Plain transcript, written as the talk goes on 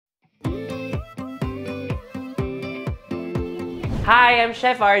Hi, I'm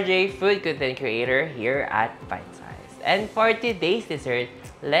Chef RJ, food content creator here at BiteSized. And for today's dessert,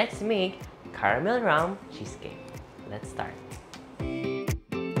 let's make caramel rum cheesecake. Let's start.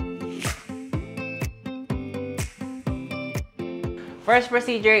 First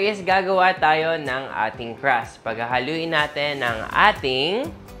procedure is gagawa tayo ng ating crust. Paghahaluin natin ng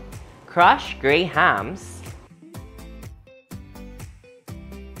ating crushed gray hams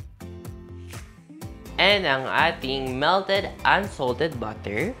and ang ating melted unsalted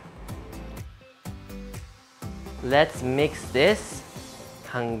butter. Let's mix this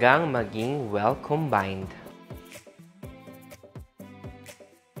hanggang maging well combined.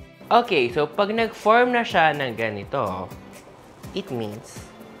 Okay, so pag nag-form na siya ng ganito, it means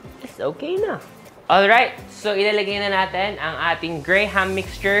it's okay na. Alright, so ilalagay na natin ang ating gray ham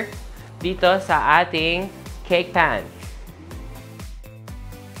mixture dito sa ating cake pan.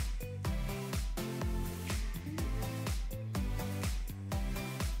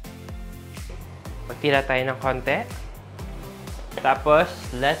 Magtira tayo ng konti. Tapos,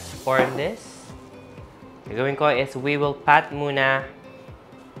 let's form this. Gagawin ko is we will pat muna.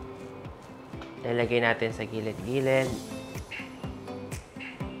 Ilalagay natin sa gilid-gilid.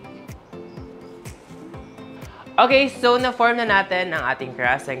 Okay, so na-form na natin ang ating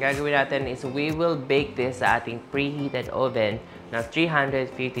crust. Ang gagawin natin is we will bake this sa ating preheated oven na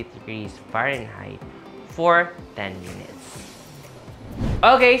 350 degrees Fahrenheit for 10 minutes.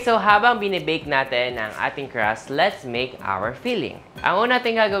 Okay, so habang binibake natin ang ating crust, let's make our filling. Ang una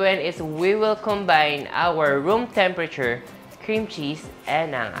natin gagawin is we will combine our room temperature cream cheese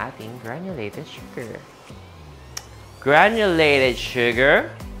and ang ating granulated sugar. Granulated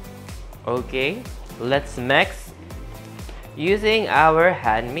sugar. Okay, let's mix using our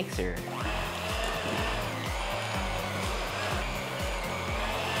hand mixer.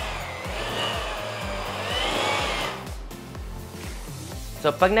 So,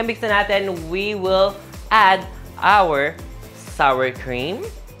 pag na-mix na natin, we will add our sour cream,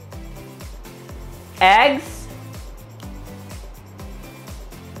 eggs,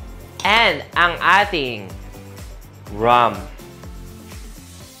 and ang ating rum.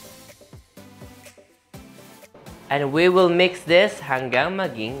 And we will mix this hanggang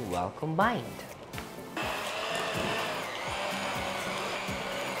maging well combined.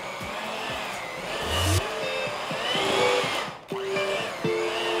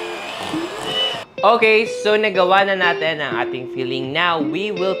 Okay, so nagawa na natin ang ating filling. Now, we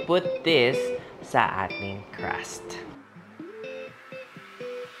will put this sa ating crust.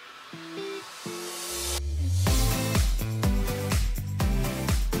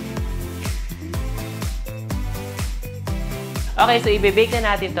 Okay, so ibibake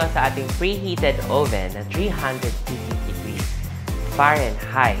na natin to sa ating preheated oven na 350 degrees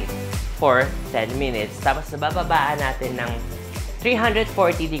Fahrenheit for 10 minutes. Tapos bababaan natin ng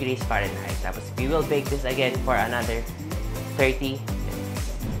 340 degrees Fahrenheit. Tapos we will bake this again for another 30 minutes.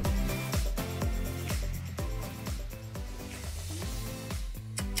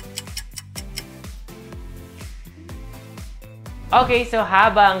 Okay, so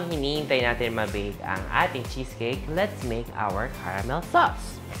habang hinihintay natin mabake ang ating cheesecake, let's make our caramel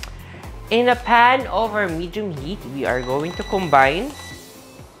sauce. In a pan over medium heat, we are going to combine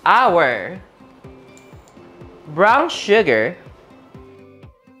our brown sugar,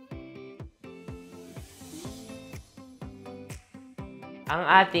 ang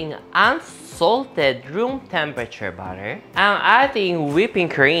ating unsalted room temperature butter, ang ating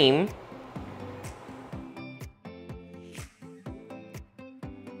whipping cream,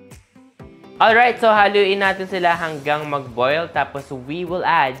 alright, so haluin natin sila hanggang mag-boil, tapos we will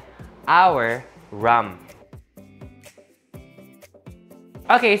add our rum.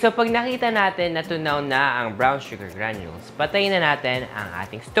 Okay, so pag nakita natin na tunaw na ang brown sugar granules, patayin na natin ang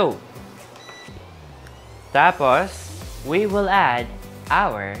ating stove. Tapos, we will add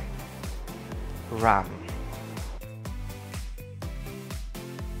our rum.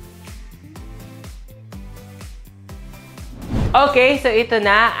 Okay, so ito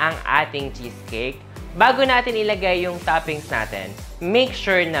na ang ating cheesecake. Bago natin ilagay yung toppings natin, make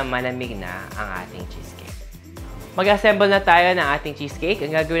sure na malamig na ang ating cheesecake. Mag-assemble na tayo ng ating cheesecake.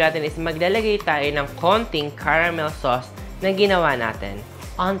 Ang gagawin natin is maglalagay tayo ng konting caramel sauce na ginawa natin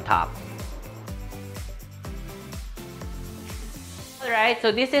on top. Alright,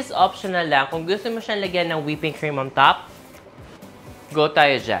 so this is optional lang. Kung gusto mo siyang lagyan ng whipping cream on top, go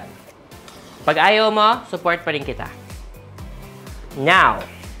tayo dyan. Pag ayaw mo, support pa rin kita. Now,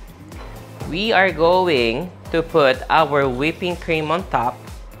 we are going to put our whipping cream on top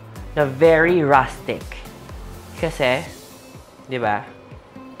na very rustic. Kasi, di ba?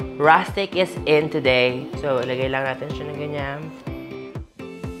 Rustic is in today. So, lagay lang natin siya ng ganyan.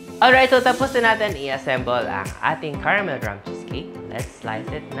 Alright, so tapos na natin i-assemble ang ating caramel rum cheesecake. Let's slice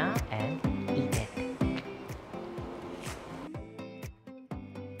it now and eat it.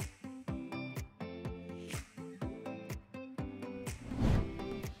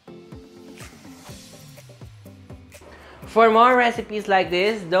 For more recipes like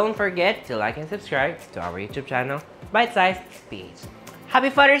this, don't forget to like and subscribe to our YouTube channel, BiteSized.ph. Happy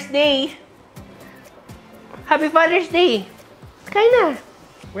Father's Day! Happy Father's Day! Kain na!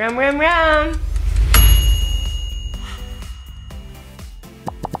 Ram, ram, ram!